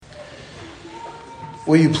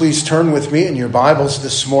Will you please turn with me in your Bibles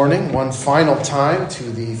this morning, one final time, to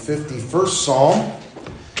the 51st Psalm,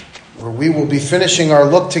 where we will be finishing our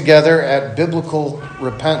look together at biblical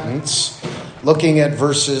repentance, looking at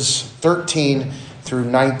verses 13 through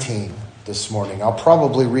 19 this morning. I'll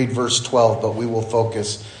probably read verse 12, but we will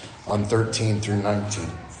focus on 13 through 19.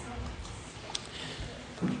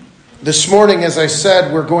 This morning, as I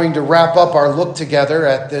said, we're going to wrap up our look together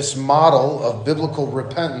at this model of biblical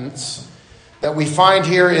repentance that we find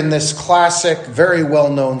here in this classic, very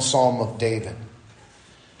well-known Psalm of David.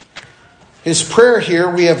 His prayer here,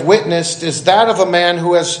 we have witnessed, is that of a man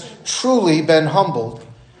who has truly been humbled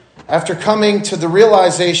after coming to the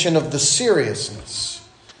realization of the seriousness,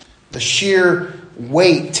 the sheer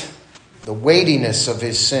weight, the weightiness of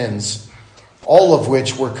his sins, all of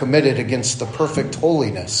which were committed against the perfect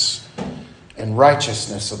holiness and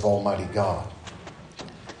righteousness of Almighty God.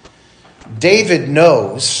 David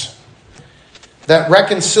knows that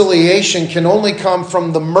reconciliation can only come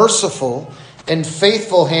from the merciful and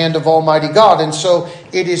faithful hand of Almighty God. And so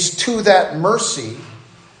it is to that mercy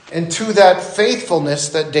and to that faithfulness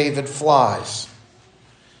that David flies,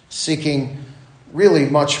 seeking really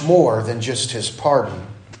much more than just his pardon,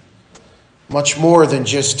 much more than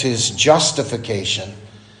just his justification.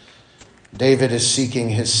 David is seeking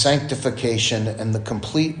his sanctification and the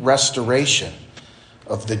complete restoration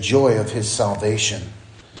of the joy of his salvation,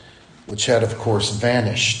 which had, of course,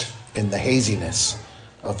 vanished in the haziness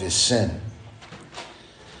of his sin.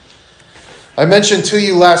 I mentioned to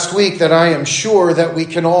you last week that I am sure that we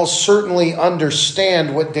can all certainly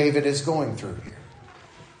understand what David is going through here,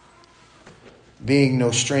 being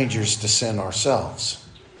no strangers to sin ourselves.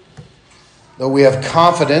 Though we have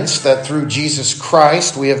confidence that through Jesus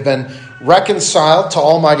Christ we have been reconciled to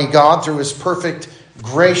Almighty God through his perfect,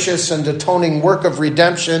 gracious, and atoning work of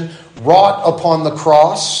redemption wrought upon the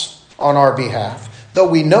cross on our behalf, though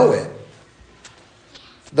we know it,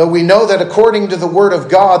 though we know that according to the Word of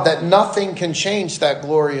God that nothing can change that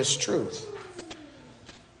glorious truth,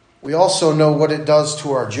 we also know what it does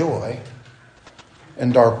to our joy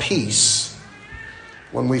and our peace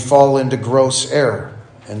when we fall into gross error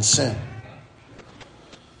and sin.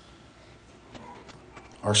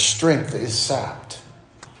 Our strength is sapped.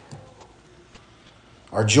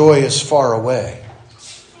 Our joy is far away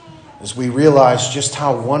as we realize just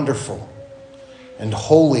how wonderful and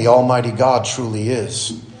holy Almighty God truly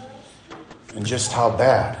is, and just how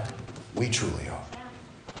bad we truly are.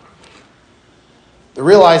 The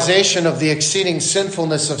realization of the exceeding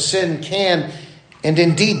sinfulness of sin can, and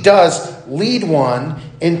indeed does, lead one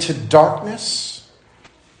into darkness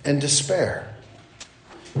and despair.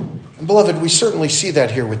 And beloved, we certainly see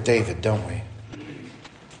that here with David, don't we?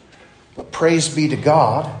 But praise be to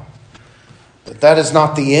God that is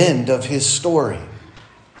not the end of his story.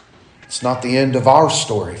 It's not the end of our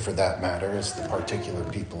story, for that matter, as the particular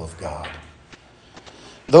people of God.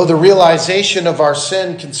 Though the realization of our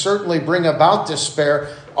sin can certainly bring about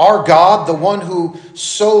despair, our God, the one who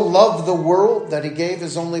so loved the world that he gave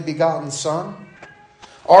his only begotten Son,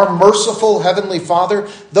 our merciful Heavenly Father,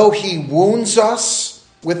 though he wounds us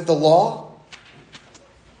with the law,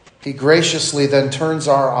 he graciously then turns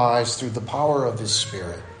our eyes through the power of his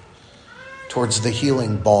Spirit towards the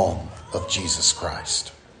healing balm of Jesus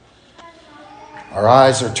Christ. Our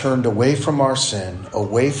eyes are turned away from our sin,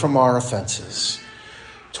 away from our offenses,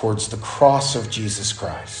 towards the cross of Jesus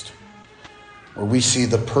Christ, where we see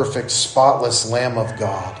the perfect, spotless Lamb of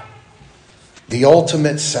God, the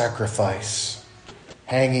ultimate sacrifice,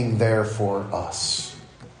 hanging there for us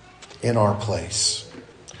in our place,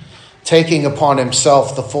 taking upon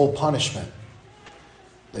himself the full punishment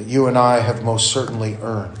that you and I have most certainly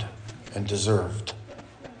earned and deserved.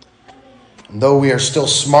 And though we are still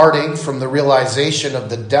smarting from the realization of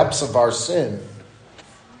the depths of our sin,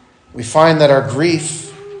 we find that our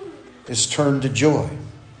grief is turned to joy.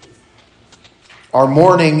 Our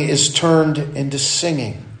mourning is turned into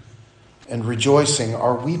singing and rejoicing.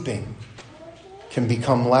 Our weeping can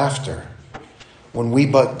become laughter when we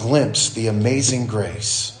but glimpse the amazing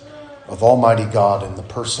grace of Almighty God in the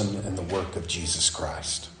person and the work of Jesus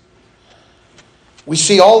Christ. We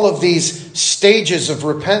see all of these stages of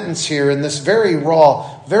repentance here in this very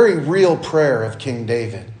raw, very real prayer of King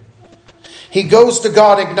David. He goes to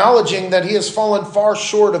God acknowledging that he has fallen far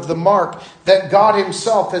short of the mark that God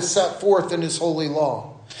himself has set forth in his holy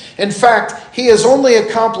law. In fact, he has only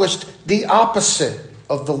accomplished the opposite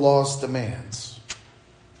of the law's demands.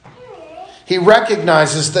 He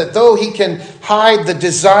recognizes that though he can hide the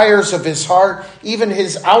desires of his heart, even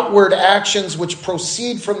his outward actions which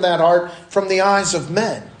proceed from that heart, from the eyes of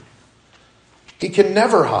men, he can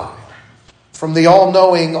never hide from the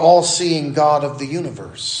all-knowing, all-seeing God of the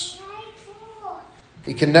universe.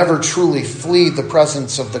 He can never truly flee the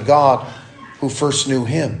presence of the God who first knew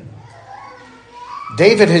him.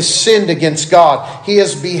 David has sinned against God. He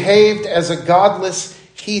has behaved as a godless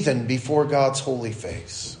heathen before God's holy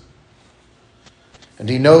face. And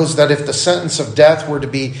he knows that if the sentence of death were to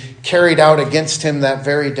be carried out against him that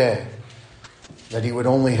very day, that he would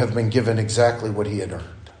only have been given exactly what he had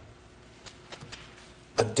earned.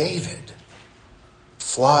 But David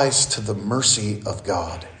flies to the mercy of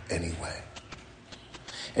God anyway.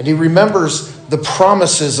 And he remembers the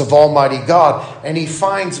promises of Almighty God, and he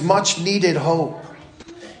finds much needed hope.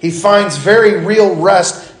 He finds very real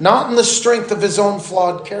rest, not in the strength of his own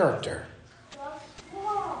flawed character.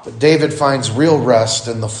 But David finds real rest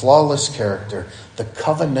in the flawless character, the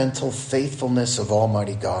covenantal faithfulness of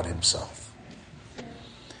Almighty God himself.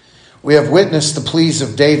 We have witnessed the pleas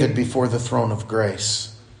of David before the throne of grace.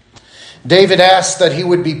 David asked that he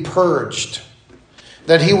would be purged,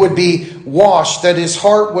 that he would be washed, that his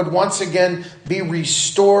heart would once again be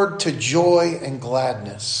restored to joy and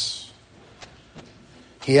gladness.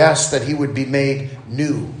 He asked that he would be made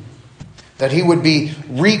new, that he would be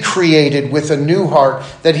recreated with a new heart,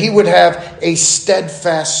 that he would have a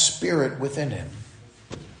steadfast spirit within him.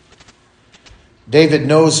 David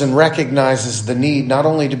knows and recognizes the need not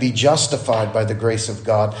only to be justified by the grace of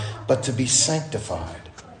God, but to be sanctified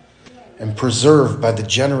and preserved by the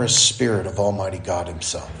generous Spirit of Almighty God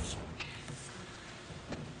himself.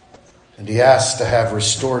 And he asks to have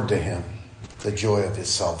restored to him the joy of his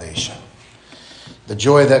salvation. The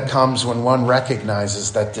joy that comes when one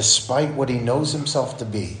recognizes that despite what he knows himself to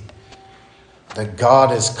be, that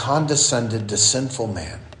God has condescended to sinful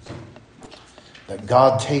man, that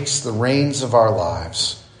God takes the reins of our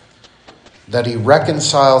lives, that he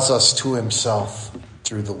reconciles us to himself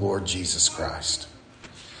through the Lord Jesus Christ.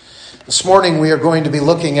 This morning we are going to be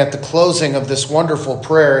looking at the closing of this wonderful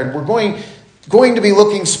prayer, and we're going to be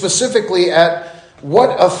looking specifically at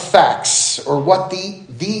what effects, or what the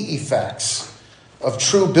effects of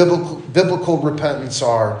true biblical repentance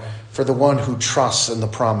are for the one who trusts in the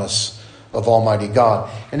promise of Almighty God.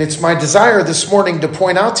 And it's my desire this morning to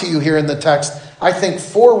point out to you here in the text, I think,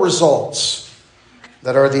 4 results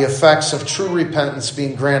that are the effects of true repentance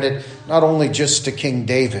being granted not only just to King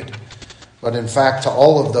David, but in fact to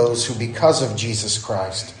all of those who, because of Jesus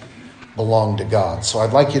Christ, belong to God. So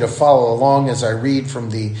I'd like you to follow along as I read from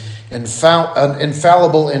the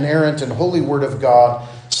infallible, inerrant, and holy Word of God,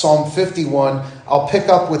 Psalm 51. I'll pick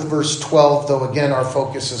up with verse 12, though again our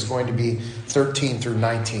focus is going to be 13 through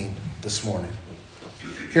 19 this morning.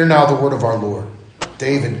 Hear now the word of our Lord.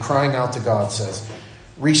 David, crying out to God, says,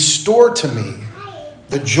 "Restore to me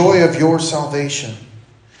the joy of your salvation,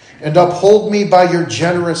 and uphold me by your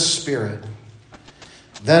generous spirit.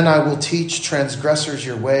 Then I will teach transgressors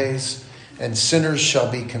your ways, and sinners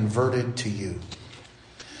shall be converted to you.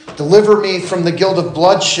 Deliver me from the guilt of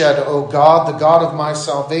bloodshed, O God, the God of my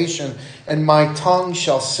salvation, and my tongue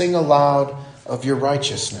shall sing aloud of your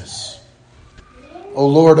righteousness. O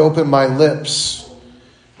Lord, open my lips,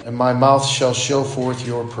 and my mouth shall show forth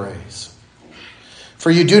your praise.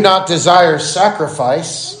 For you do not desire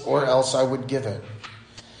sacrifice, or else I would give it.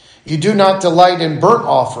 You do not delight in burnt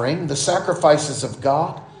offering. The sacrifices of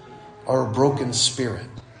God are a broken spirit,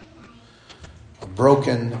 a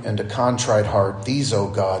broken and a contrite heart. These, O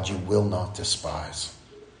God, you will not despise.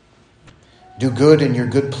 Do good in your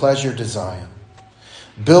good pleasure to Zion.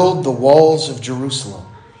 Build the walls of Jerusalem.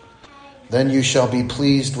 Then you shall be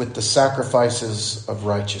pleased with the sacrifices of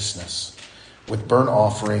righteousness, with burnt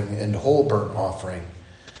offering and whole burnt offering.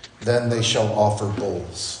 Then they shall offer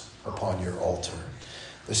bulls upon your altar."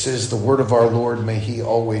 This is the word of our Lord. May he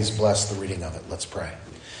always bless the reading of it. Let's pray.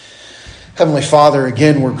 Heavenly Father,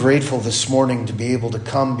 again, we're grateful this morning to be able to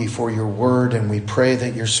come before your word, and we pray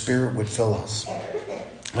that your Spirit would fill us.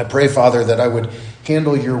 I pray, Father, that I would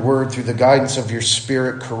handle your word through the guidance of your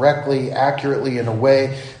Spirit correctly, accurately, in a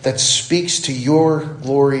way that speaks to your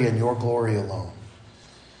glory and your glory alone.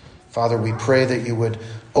 Father, we pray that you would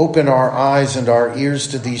open our eyes and our ears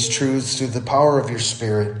to these truths through the power of your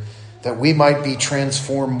Spirit, that we might be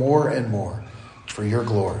transformed more and more for your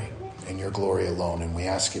glory and your glory alone. And we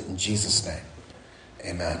ask it in Jesus' name.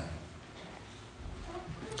 Amen.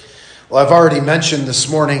 Well, I've already mentioned this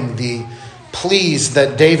morning the pleas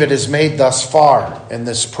that David has made thus far in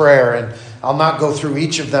this prayer, and I'll not go through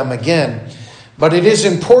each of them again. But it is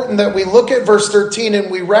important that we look at verse 13 and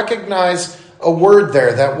we recognize a word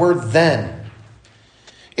there, that word "then."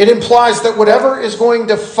 It implies that whatever is going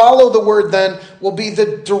to follow the word "then" will be the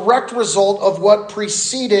direct result of what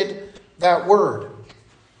preceded that word.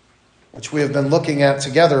 which we have been looking at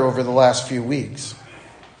together over the last few weeks.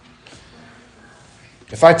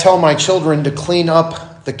 If I tell my children to clean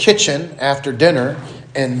up the kitchen after dinner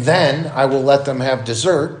and then I will let them have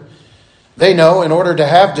dessert, they know in order to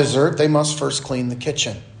have dessert, they must first clean the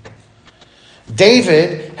kitchen.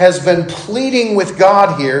 David has been pleading with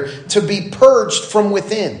God here to be purged from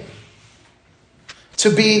within, to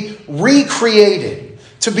be recreated,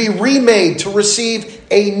 to be remade, to receive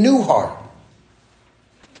a new heart,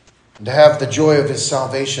 and to have the joy of his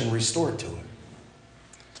salvation restored to him.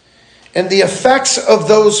 And the effects of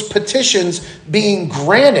those petitions being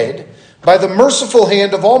granted by the merciful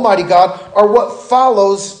hand of Almighty God are what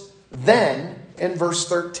follows then in verse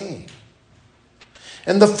 13.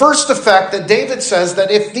 And the first effect that David says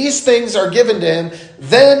that if these things are given to him,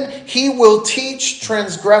 then he will teach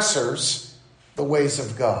transgressors the ways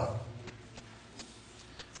of God.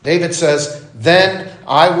 David says, then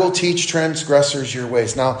I will teach transgressors your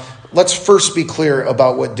ways. Now, let's first be clear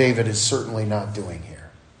about what David is certainly not doing here.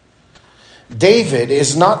 David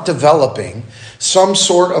is not developing some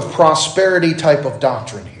sort of prosperity type of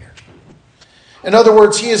doctrine here. In other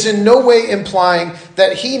words, he is in no way implying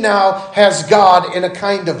that he now has God in a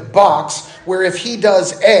kind of box where if he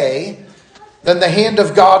does A, then the hand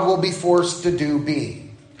of God will be forced to do B.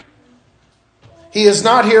 He is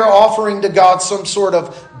not here offering to God some sort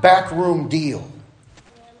of backroom deal.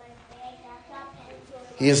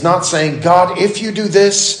 He is not saying, God, if you do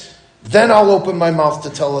this, then I'll open my mouth to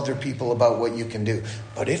tell other people about what you can do.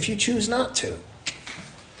 But if you choose not to,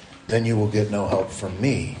 then you will get no help from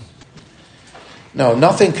me. No,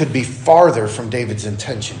 nothing could be farther from David's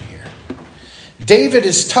intention here. David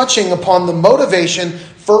is touching upon the motivation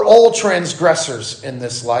for all transgressors in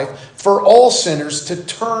this life, for all sinners to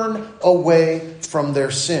turn away from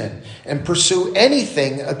their sin and pursue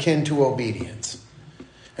anything akin to obedience.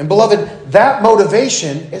 And beloved, that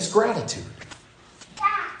motivation is gratitude.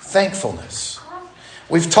 Thankfulness.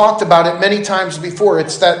 We've talked about it many times before.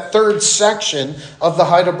 It's that third section of the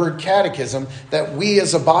Heidelberg Catechism that we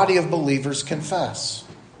as a body of believers confess.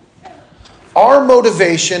 Our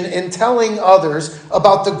motivation in telling others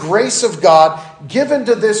about the grace of God given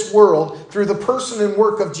to this world through the person and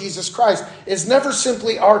work of Jesus Christ is never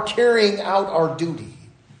simply our carrying out our duty.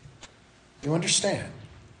 You understand?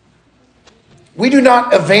 We do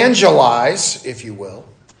not evangelize, if you will,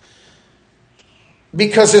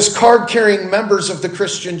 because as card-carrying members of the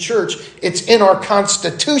Christian church, it's in our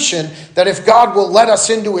constitution that if God will let us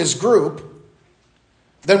into his group,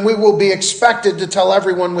 then we will be expected to tell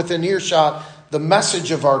everyone within earshot the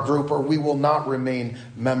message of our group, or we will not remain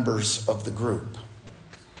members of the group.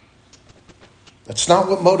 That's not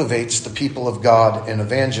what motivates the people of God in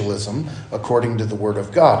evangelism, according to the Word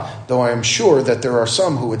of God, though I am sure that there are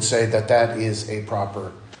some who would say that that is a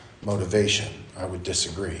proper motivation. I would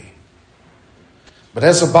disagree. But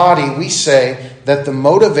as a body, we say that the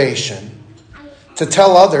motivation to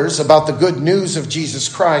tell others about the good news of Jesus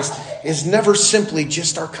Christ is never simply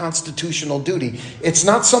just our constitutional duty. It's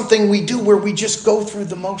not something we do where we just go through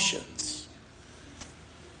the motions.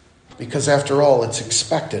 Because after all, it's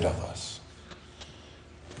expected of us.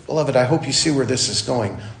 Beloved, I hope you see where this is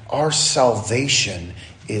going. Our salvation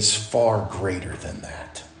is far greater than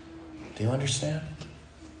that. Do you understand?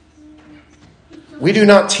 We do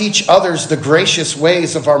not teach others the gracious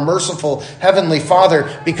ways of our merciful Heavenly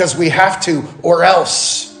Father because we have to or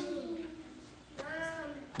else.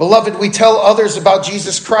 Beloved, we tell others about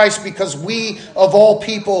Jesus Christ because we, of all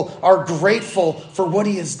people, are grateful for what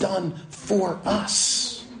he has done for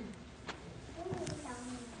us.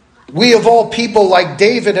 We, of all people, like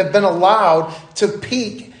David, have been allowed to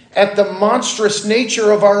peek at the monstrous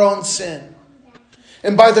nature of our own sin.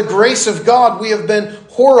 And by the grace of God, we have been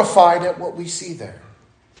horrified at what we see there.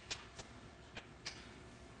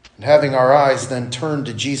 And having our eyes then turned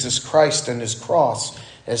to Jesus Christ and his cross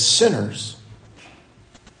as sinners,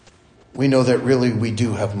 we know that really we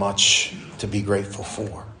do have much to be grateful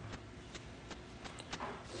for.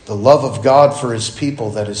 The love of God for his people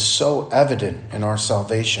that is so evident in our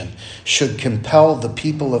salvation should compel the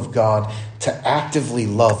people of God to actively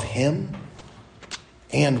love him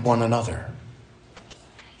and one another.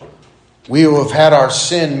 We who have had our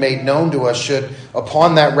sin made known to us should,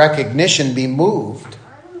 upon that recognition, be moved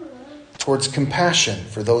towards compassion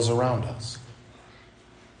for those around us.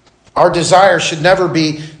 Our desire should never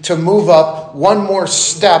be to move up one more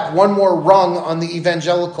step, one more rung on the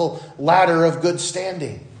evangelical ladder of good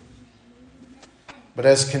standing. But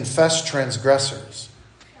as confessed transgressors,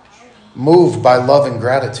 moved by love and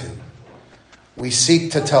gratitude, we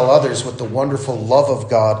seek to tell others what the wonderful love of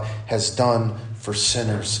God has done for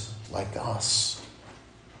sinners like us.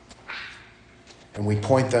 And we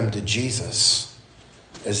point them to Jesus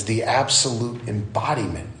as the absolute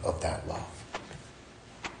embodiment of that love.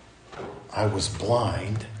 I was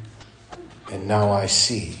blind, and now I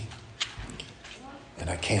see. And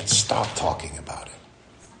I can't stop talking about it.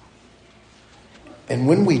 And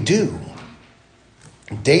when we do,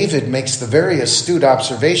 David makes the very astute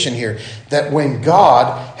observation here that when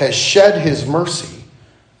God has shed his mercy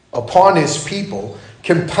upon his people,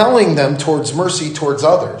 compelling them towards mercy towards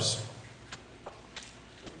others,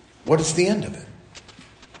 what is the end of it?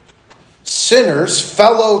 Sinners,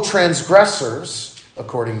 fellow transgressors,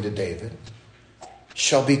 according to David,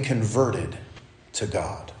 shall be converted to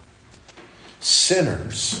God.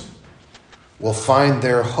 Sinners will find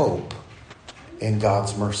their hope in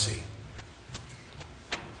God's mercy.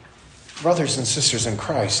 Brothers and sisters in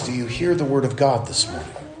Christ, do you hear the word of God this morning?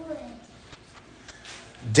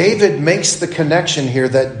 David makes the connection here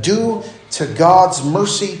that due to God's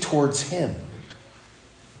mercy towards him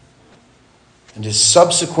and his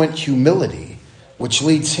subsequent humility, which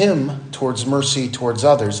leads him towards mercy towards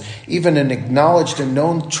others, even an acknowledged and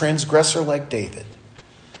known transgressor like David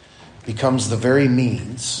becomes the very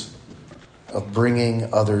means of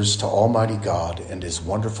bringing others to Almighty God and his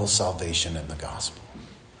wonderful salvation in the gospel.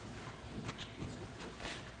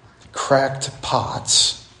 Cracked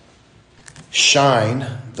pots shine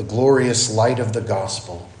the glorious light of the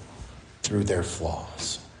gospel through their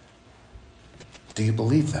flaws. Do you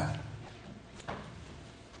believe that?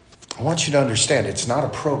 I want you to understand, it's not a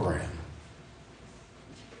program.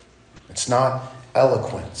 It's not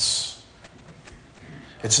eloquence.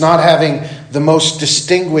 It's not having the most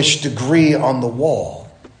distinguished degree on the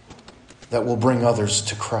wall that will bring others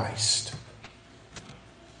to Christ.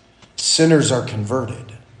 Sinners are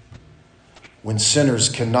converted when sinners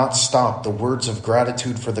cannot stop the words of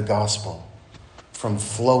gratitude for the gospel from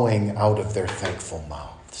flowing out of their thankful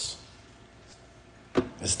mouths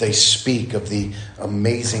as they speak of the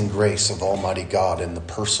amazing grace of Almighty God in the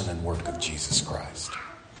person and work of Jesus Christ.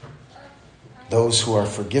 Those who are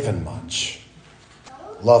forgiven much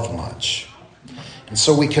love much. And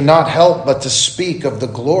so we cannot help but to speak of the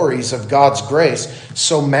glories of God's grace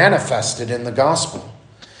so manifested in the gospel,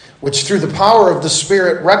 which through the power of the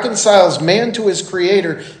Spirit reconciles man to his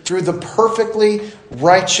Creator through the perfectly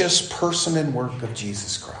righteous person and work of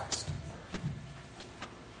Jesus Christ.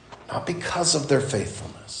 Not because of their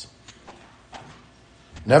faithfulness,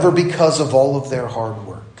 never because of all of their hard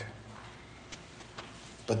work,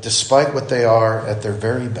 but despite what they are at their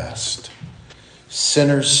very best,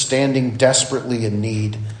 sinners standing desperately in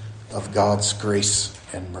need of God's grace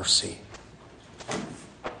and mercy.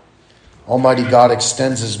 Almighty God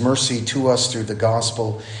extends his mercy to us through the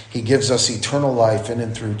gospel. He gives us eternal life in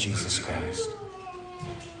and through Jesus Christ.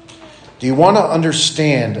 Do you want to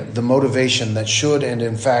understand the motivation that should and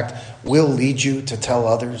in fact will lead you to tell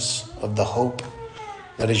others of the hope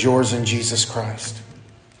that is yours in Jesus Christ?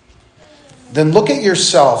 Then look at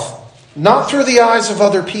yourself not through the eyes of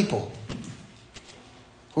other people,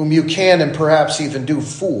 whom you can and perhaps even do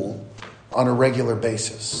fool on a regular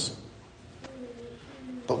basis.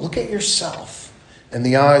 But look at yourself in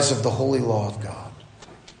the eyes of the holy law of God.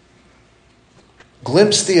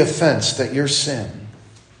 Glimpse the offense that your sin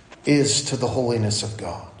is to the holiness of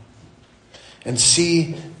God. And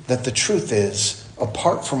see that the truth is,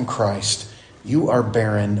 apart from Christ, you are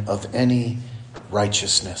barren of any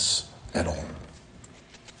righteousness at all.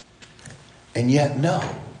 And yet know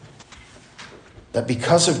that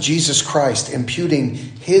because of Jesus Christ imputing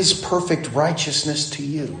his perfect righteousness to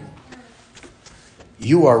you,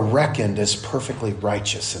 you are reckoned as perfectly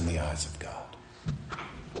righteous in the eyes of God.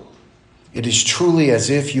 It is truly as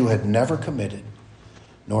if you had never committed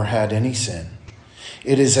nor had any sin.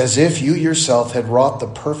 It is as if you yourself had wrought the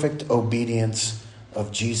perfect obedience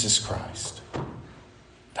of Jesus Christ.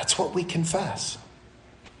 That's what we confess.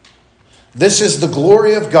 This is the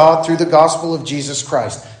glory of God through the gospel of Jesus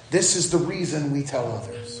Christ. This is the reason we tell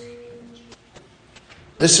others.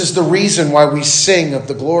 This is the reason why we sing of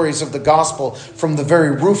the glories of the gospel from the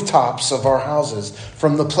very rooftops of our houses,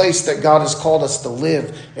 from the place that God has called us to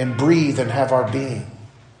live and breathe and have our being.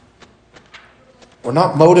 We're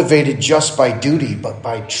not motivated just by duty, but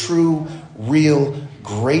by true, real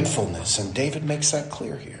gratefulness. And David makes that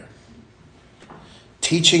clear here.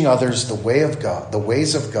 Teaching others the way of God, the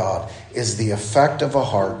ways of God, is the effect of a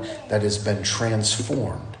heart that has been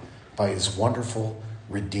transformed by his wonderful,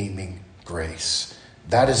 redeeming grace.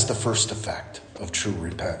 That is the first effect of true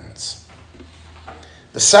repentance.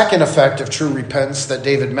 The second effect of true repentance that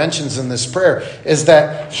David mentions in this prayer is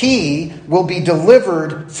that he will be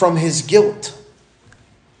delivered from his guilt.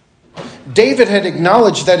 David had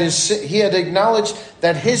acknowledged that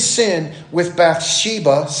his sin with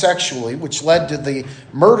Bathsheba sexually, which led to the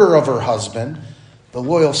murder of her husband, the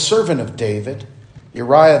loyal servant of David,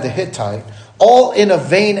 Uriah the Hittite, all in a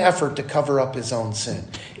vain effort to cover up his own sin.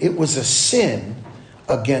 It was a sin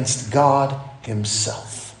against God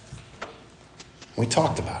himself. We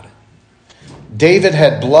talked about it. David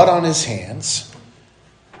had blood on his hands,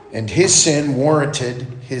 and his sin warranted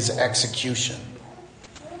his execution.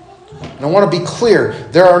 And I want to be clear,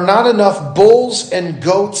 there are not enough bulls and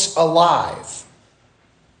goats alive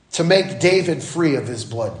to make David free of his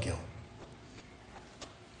blood guilt.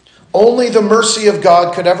 Only the mercy of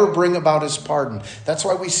God could ever bring about his pardon. That's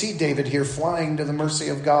why we see David here flying to the mercy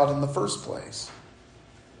of God in the first place.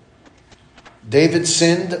 David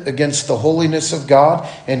sinned against the holiness of God,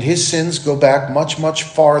 and his sins go back much, much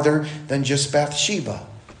farther than just Bathsheba.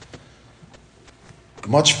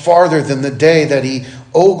 Much farther than the day that he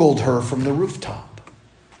ogled her from the rooftop.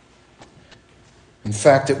 In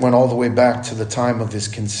fact, it went all the way back to the time of his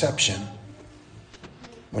conception,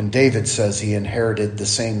 when David says he inherited the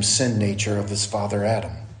same sin nature of his father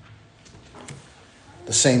Adam.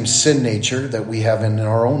 The same sin nature that we have in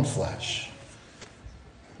our own flesh.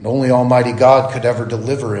 And only Almighty God could ever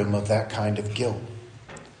deliver him of that kind of guilt.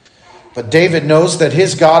 But David knows that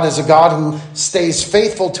his God is a God who stays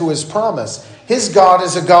faithful to his promise. His God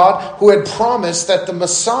is a God who had promised that the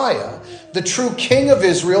Messiah, the true King of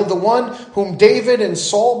Israel, the one whom David and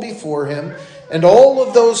Saul before him, and all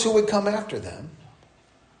of those who would come after them,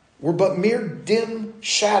 were but mere dim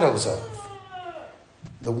shadows of.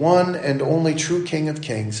 The one and only true King of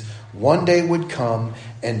Kings one day would come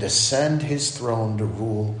and ascend his throne to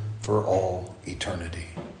rule for all eternity.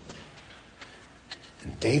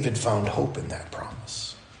 And David found hope in that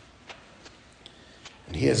promise.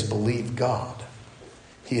 And he has believed God.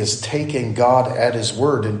 He has taken God at his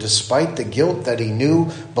word, and despite the guilt that he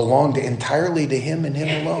knew belonged entirely to him and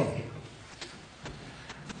him alone,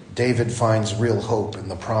 David finds real hope in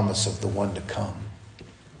the promise of the one to come.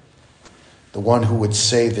 The one who would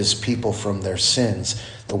save his people from their sins.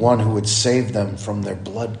 The one who would save them from their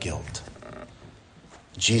blood guilt.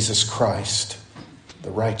 Jesus Christ,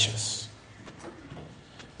 the righteous.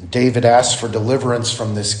 David asks for deliverance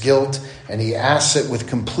from this guilt, and he asks it with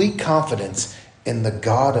complete confidence in the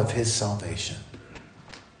God of his salvation.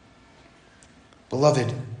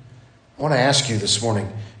 Beloved, I want to ask you this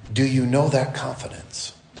morning, do you know that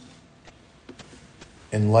confidence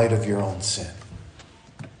in light of your own sin?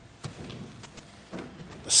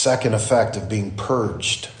 The second effect of being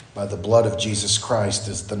purged by the blood of Jesus Christ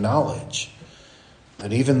is the knowledge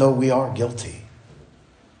that even though we are guilty,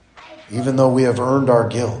 even though we have earned our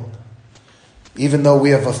guilt, even though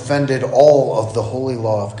we have offended all of the holy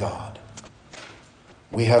law of God,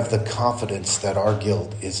 we have the confidence that our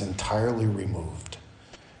guilt is entirely removed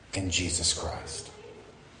in Jesus Christ.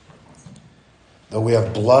 Though we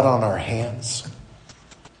have blood on our hands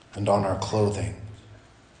and on our clothing,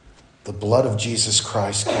 the blood of Jesus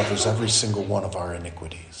Christ covers every single one of our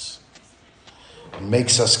iniquities and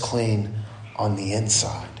makes us clean on the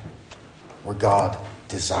inside, where God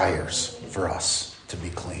desires for us to be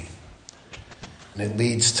clean. And it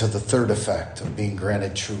leads to the third effect of being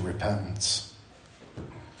granted true repentance.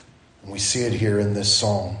 And we see it here in this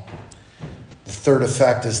psalm. The third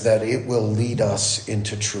effect is that it will lead us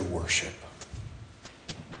into true worship.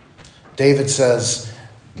 David says,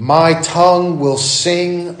 "My tongue will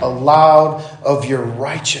sing aloud of your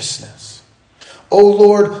righteousness. O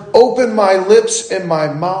Lord, open my lips, and my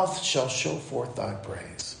mouth shall show forth thy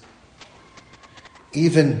praise."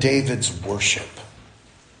 Even David's worship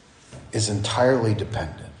is entirely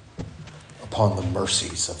dependent upon the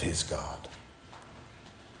mercies of his God.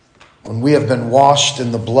 When we have been washed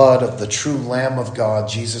in the blood of the true Lamb of God,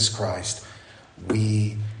 Jesus Christ,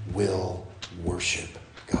 we will worship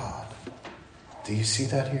God. Do you see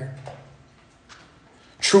that here?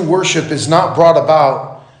 True worship is not brought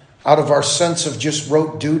about out of our sense of just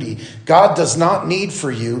rote duty. God does not need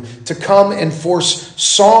for you to come and force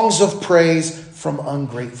songs of praise from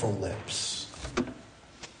ungrateful lips.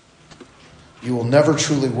 You will never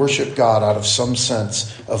truly worship God out of some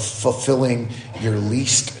sense of fulfilling your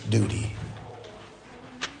least duty.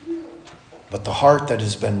 But the heart that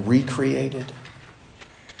has been recreated,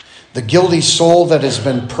 the guilty soul that has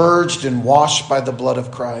been purged and washed by the blood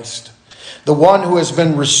of Christ, the one who has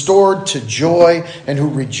been restored to joy and who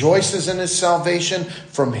rejoices in his salvation,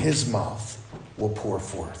 from his mouth will pour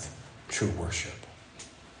forth true worship.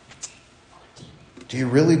 Do you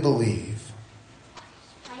really believe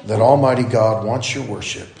that Almighty God wants your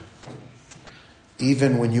worship,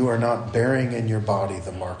 even when you are not bearing in your body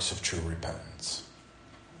the marks of true repentance?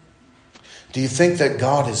 Do you think that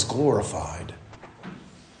God is glorified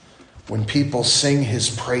when people sing his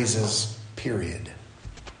praises, period,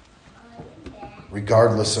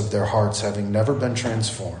 regardless of their hearts having never been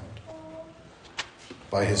transformed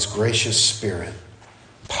by his gracious Spirit,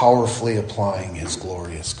 powerfully applying his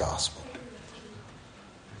glorious gospel?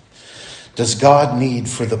 Does God need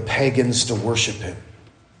for the pagans to worship him,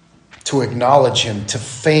 to acknowledge him, to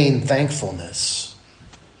feign thankfulness,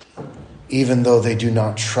 even though they do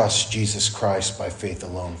not trust Jesus Christ by faith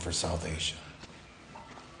alone for salvation?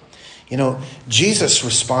 You know, Jesus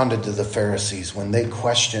responded to the Pharisees when they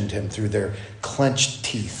questioned him through their clenched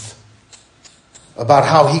teeth about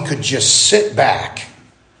how he could just sit back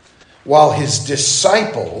while his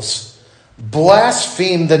disciples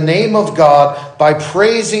blasphemed the name of God by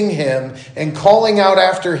praising him and calling out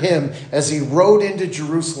after him as he rode into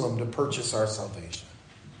Jerusalem to purchase our salvation.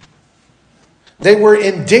 They were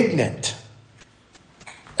indignant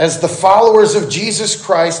as the followers of Jesus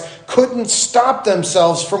Christ couldn't stop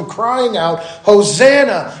themselves from crying out,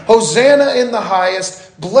 "Hosanna, Hosanna in the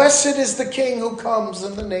highest. Blessed is the King who comes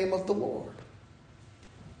in the name of the Lord.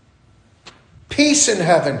 Peace in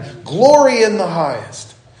heaven, glory in the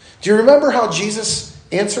highest." Do you remember how Jesus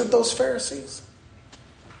answered those Pharisees?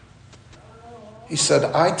 He said,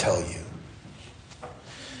 "I tell you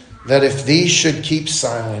that if these should keep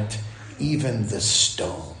silent, even the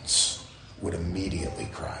stones would immediately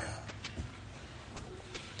cry out."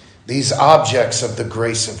 These objects of the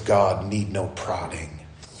grace of God need no prodding.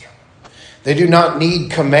 They do not need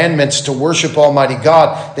commandments to worship Almighty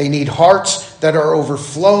God. They need hearts that are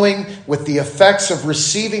overflowing with the effects of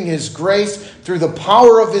receiving his grace through the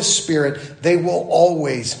power of his Spirit. They will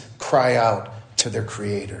always cry out to their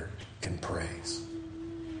Creator in praise.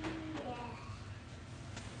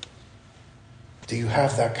 Do you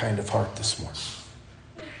have that kind of heart this morning?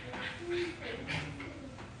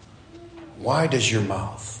 Why does your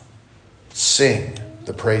mouth sing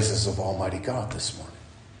the praises of Almighty God this morning?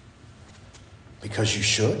 Because you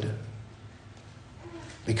should.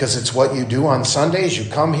 Because it's what you do on Sundays. You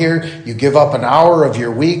come here, you give up an hour of your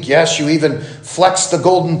week. Yes, you even flex the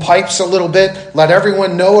golden pipes a little bit. Let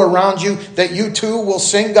everyone know around you that you too will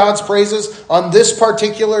sing God's praises on this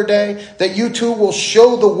particular day. That you too will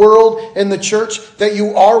show the world and the church that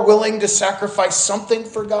you are willing to sacrifice something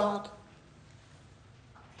for God.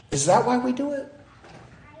 Is that why we do it?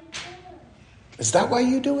 Is that why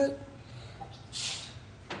you do it?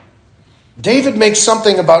 David makes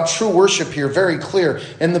something about true worship here very clear,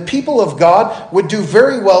 and the people of God would do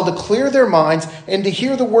very well to clear their minds and to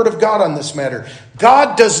hear the word of God on this matter.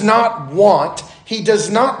 God does not want, he does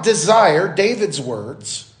not desire, David's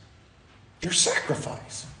words, your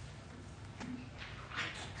sacrifice.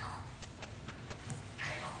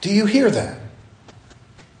 Do you hear that?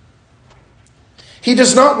 He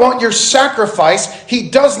does not want your sacrifice. He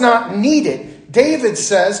does not need it. David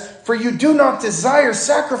says, "For you do not desire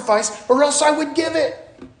sacrifice, or else I would give it."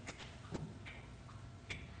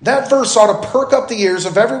 That verse ought to perk up the ears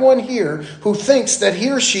of everyone here who thinks that he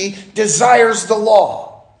or she desires the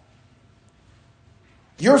law.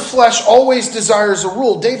 Your flesh always desires a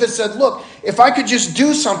rule. David said, look, if I could just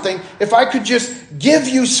do something, if I could just give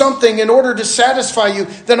you something in order to satisfy you,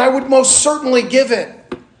 then I would most certainly give it.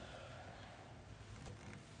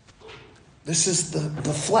 This is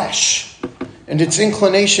the flesh and its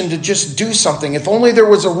inclination to just do something. If only there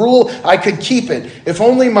was a rule, I could keep it. If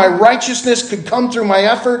only my righteousness could come through my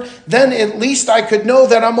effort, then at least I could know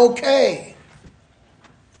that I'm okay.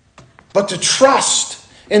 But to trust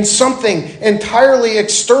in something entirely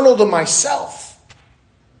external to myself,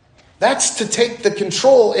 that's to take the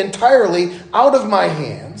control entirely out of my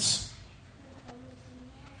hands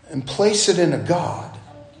and place it in a God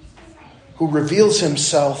who reveals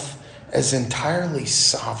himself as entirely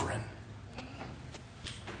sovereign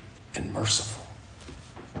and merciful.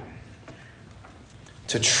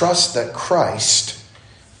 To trust that Christ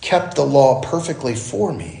kept the law perfectly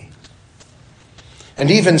for me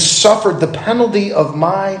and even suffered the penalty of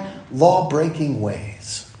my law-breaking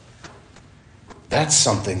ways. That's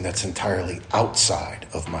something that's entirely outside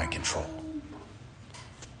of my control.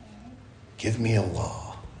 Give me a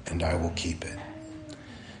law and I will keep it.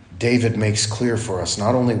 David makes clear for us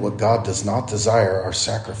not only what God does not desire, our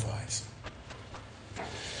sacrifice,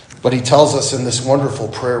 but he tells us in this wonderful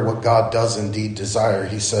prayer what God does indeed desire.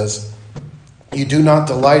 He says, "You do not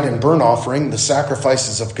delight in burnt offering. The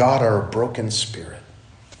sacrifices of God are a broken spirit,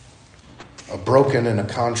 a broken and a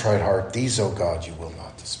contrite heart. These, O God, you will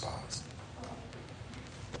not despise."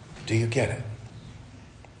 Do you get it?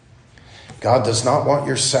 God does not want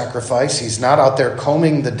your sacrifice. He's not out there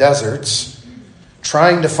combing the deserts,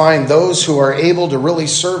 trying to find those who are able to really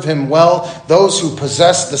serve him well, those who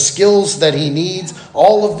possess the skills that he needs,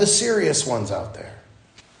 all of the serious ones out there.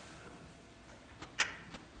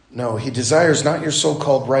 No, he desires not your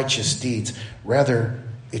so-called righteous deeds. Rather,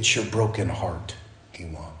 it's your broken heart he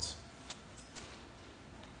wants.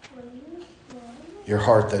 Your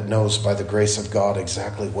heart that knows by the grace of God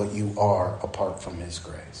exactly what you are apart from his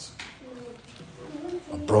grace.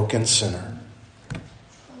 A broken sinner,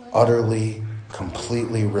 utterly,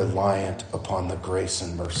 completely reliant upon the grace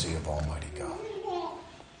and mercy of Almighty God.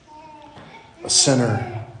 A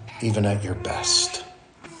sinner even at your best.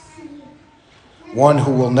 One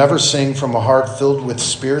who will never sing from a heart filled with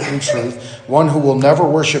spirit and truth. One who will never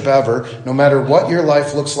worship ever, no matter what your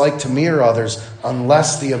life looks like to me or others,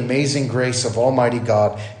 unless the amazing grace of Almighty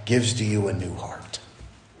God gives to you a new heart.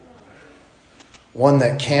 One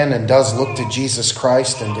that can and does look to Jesus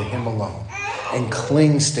Christ and to him alone, and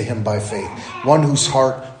clings to him by faith. One whose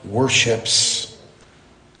heart worships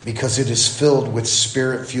because it is filled with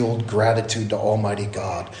spirit-fueled gratitude to Almighty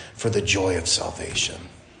God for the joy of salvation.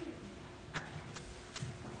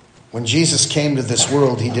 When Jesus came to this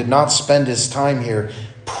world, he did not spend his time here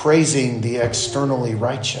praising the externally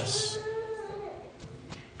righteous.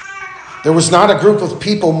 There was not a group of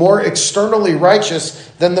people more externally righteous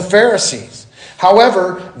than the Pharisees.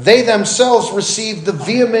 However, they themselves received the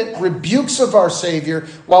vehement rebukes of our Savior,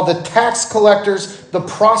 while the tax collectors, the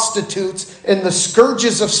prostitutes, and the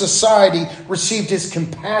scourges of society received his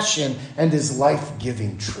compassion and his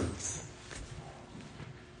life-giving truth.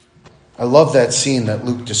 I love that scene that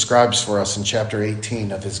Luke describes for us in chapter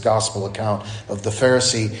 18 of his gospel account of the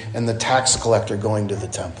Pharisee and the tax collector going to the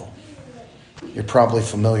temple. You're probably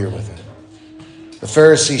familiar with it. The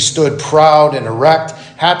Pharisee stood proud and erect,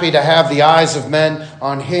 happy to have the eyes of men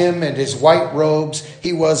on him and his white robes.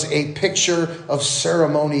 He was a picture of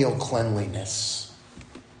ceremonial cleanliness.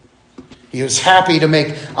 He was happy to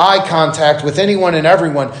make eye contact with anyone and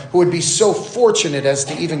everyone who would be so fortunate as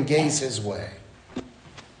to even gaze his way.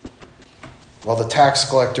 While the tax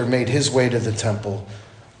collector made his way to the temple,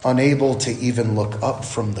 unable to even look up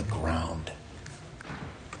from the ground.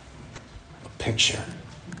 A picture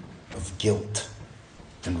of guilt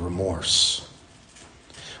and remorse.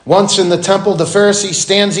 Once in the temple, the Pharisee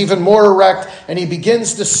stands even more erect and he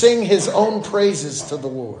begins to sing his own praises to the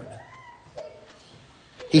Lord.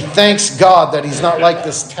 He thanks God that he's not like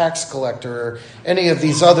this tax collector or any of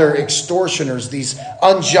these other extortioners, these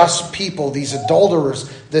unjust people, these adulterers,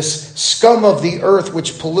 this scum of the earth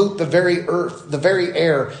which pollute the very earth, the very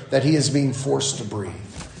air that he is being forced to breathe.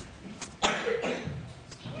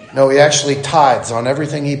 No, he actually tithes on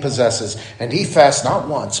everything he possesses, and he fasts not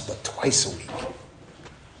once, but twice a week.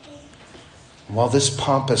 And while this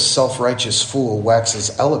pompous, self-righteous fool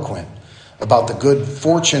waxes eloquent about the good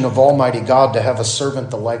fortune of Almighty God to have a servant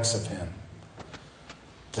the likes of him,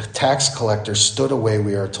 the tax collector stood away,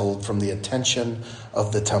 we are told, from the attention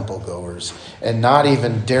of the temple goers, and not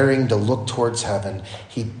even daring to look towards heaven,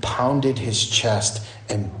 he pounded his chest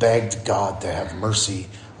and begged God to have mercy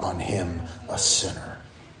on him, a sinner.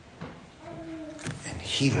 And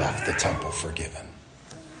he left the temple forgiven,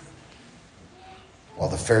 while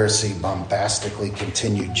the Pharisee bombastically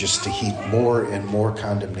continued just to heap more and more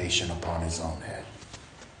condemnation upon his own head.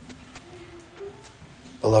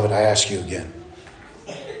 Beloved, I ask you again,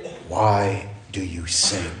 why do you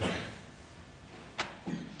sing?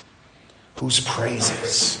 Whose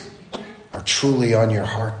praises are truly on your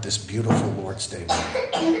heart this beautiful Lord's Day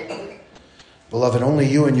morning? Beloved, only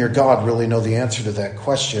you and your God really know the answer to that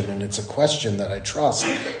question, and it's a question that I trust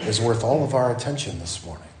is worth all of our attention this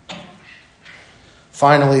morning.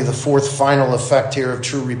 Finally, the fourth final effect here of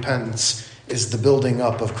true repentance is the building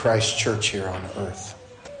up of Christ's church here on earth.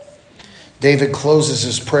 David closes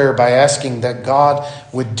his prayer by asking that God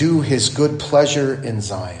would do his good pleasure in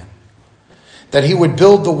Zion, that he would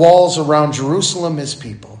build the walls around Jerusalem, his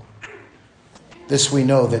people. This we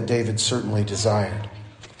know that David certainly desired.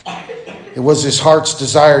 It was his heart's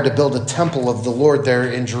desire to build a temple of the Lord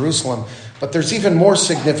there in Jerusalem. But there's even more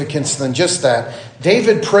significance than just that.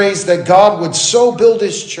 David prays that God would so build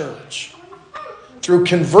his church through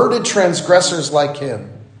converted transgressors like him,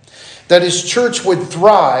 that his church would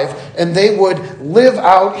thrive and they would live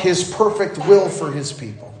out his perfect will for his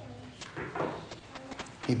people.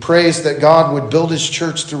 He prays that God would build his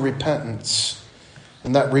church through repentance,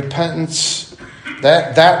 and that repentance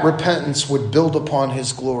would build upon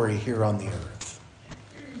his glory here on the earth.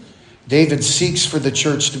 David seeks for the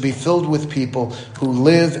church to be filled with people who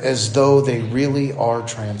live as though they really are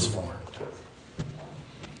transformed,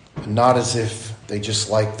 and not as if they just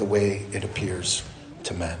like the way it appears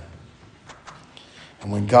to men.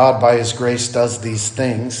 And when God, by his grace, does these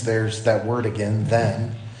things, there's that word again,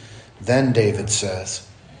 then David says,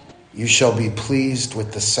 you shall be pleased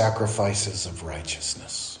with the sacrifices of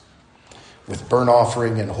righteousness. With burnt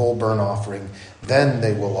offering and whole burnt offering, then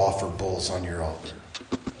they will offer bulls on your altar.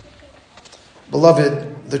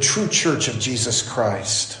 Beloved, the true church of Jesus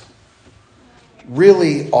Christ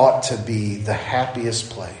really ought to be the happiest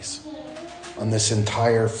place on this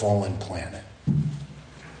entire fallen planet.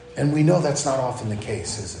 And we know that's not often the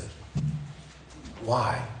case, is it?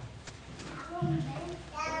 Why?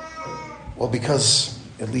 Well, because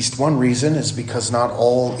at least one reason is because not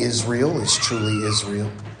all Israel is truly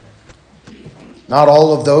Israel. Not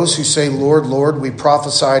all of those who say, Lord, Lord, we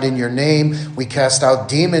prophesied in your name, we cast out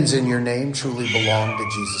demons in your name, truly belong to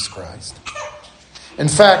Jesus Christ. In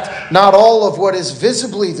fact, not all of what is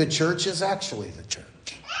visibly the church is actually the church.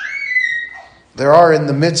 There are in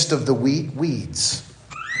the midst of the wheat, weeds.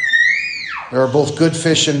 There are both good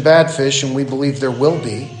fish and bad fish, and we believe there will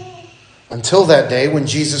be, until that day when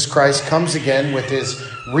Jesus Christ comes again with his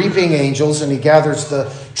reaping angels and he gathers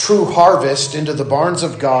the true harvest into the barns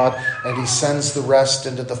of God and he sends the rest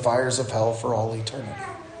into the fires of hell for all eternity.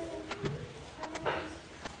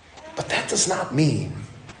 But that does not mean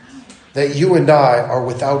that you and I are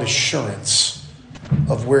without assurance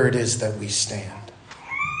of where it is that we stand.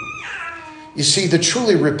 You see, the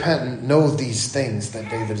truly repentant know these things that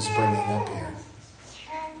David is bringing up here.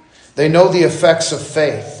 They know the effects of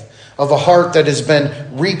faith, of a heart that has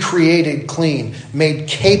been recreated clean, made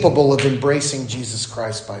capable of embracing Jesus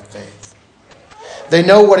Christ by faith. They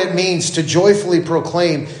know what it means to joyfully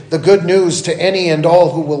proclaim the good news to any and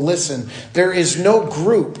all who will listen. There is no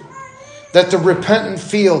group that the repentant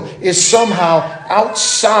feel is somehow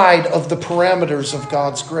outside of the parameters of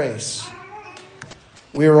God's grace.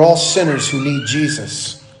 We are all sinners who need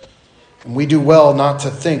Jesus. And we do well not to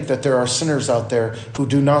think that there are sinners out there who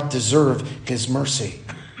do not deserve his mercy.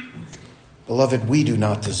 Beloved, we do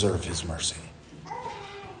not deserve his mercy,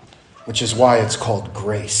 which is why it's called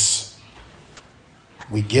grace.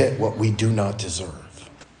 We get what we do not deserve.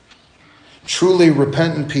 Truly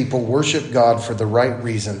repentant people worship God for the right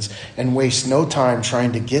reasons and waste no time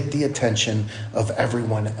trying to get the attention of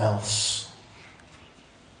everyone else,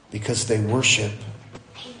 because they worship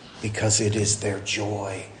because it is their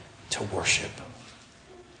joy to worship.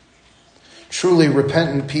 Truly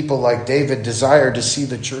repentant people like David desire to see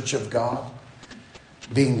the church of God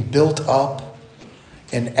being built up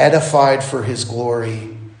and edified for his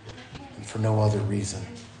glory and for no other reason.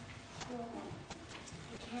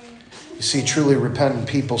 You see, truly repentant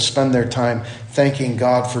people spend their time thanking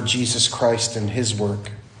God for Jesus Christ and his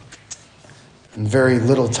work, and very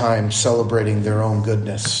little time celebrating their own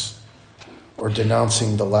goodness or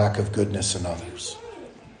denouncing the lack of goodness in others.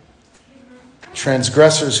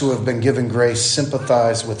 Transgressors who have been given grace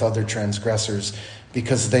sympathize with other transgressors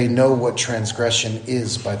because they know what transgression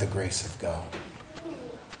is by the grace of God.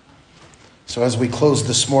 So as we close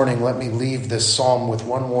this morning, let me leave this psalm with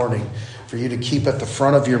one warning for you to keep at the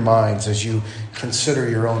front of your minds as you consider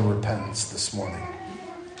your own repentance this morning.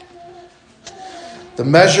 The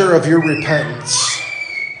measure of your repentance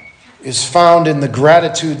is found in the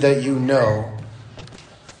gratitude that you know,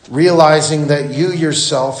 realizing that you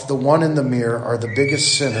yourself, the one in the mirror, are the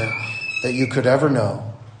biggest sinner that you could ever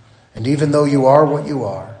know. And even though you are what you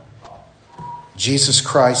are, Jesus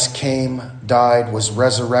Christ came, died, was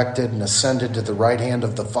resurrected, and ascended to the right hand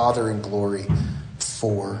of the Father in glory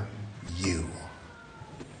for you.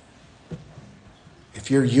 If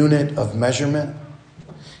your unit of measurement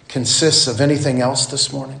consists of anything else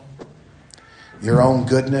this morning, your own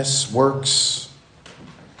goodness, works,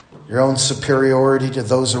 your own superiority to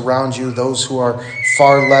those around you, those who are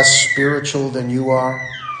far less spiritual than you are,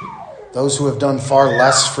 those who have done far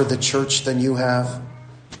less for the church than you have,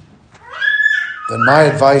 then my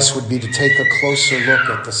advice would be to take a closer look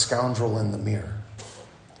at the scoundrel in the mirror.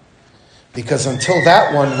 Because until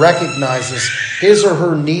that one recognizes his or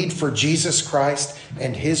her need for Jesus Christ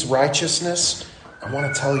and his righteousness, I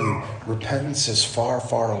want to tell you, repentance is far,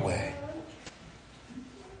 far away.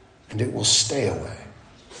 And it will stay away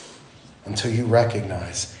until you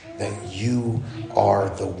recognize that you are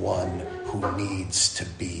the one who needs to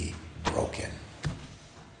be broken.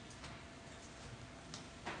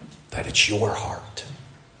 That it's your heart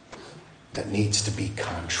that needs to be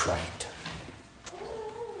contrite.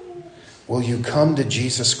 Will you come to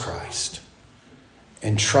Jesus Christ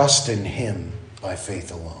and trust in him by faith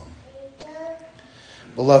alone?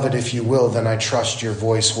 Beloved, if you will, then I trust your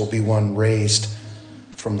voice will be one raised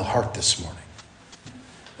from the heart this morning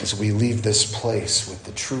as we leave this place with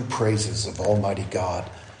the true praises of Almighty God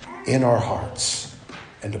in our hearts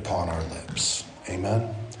and upon our lips.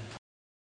 Amen.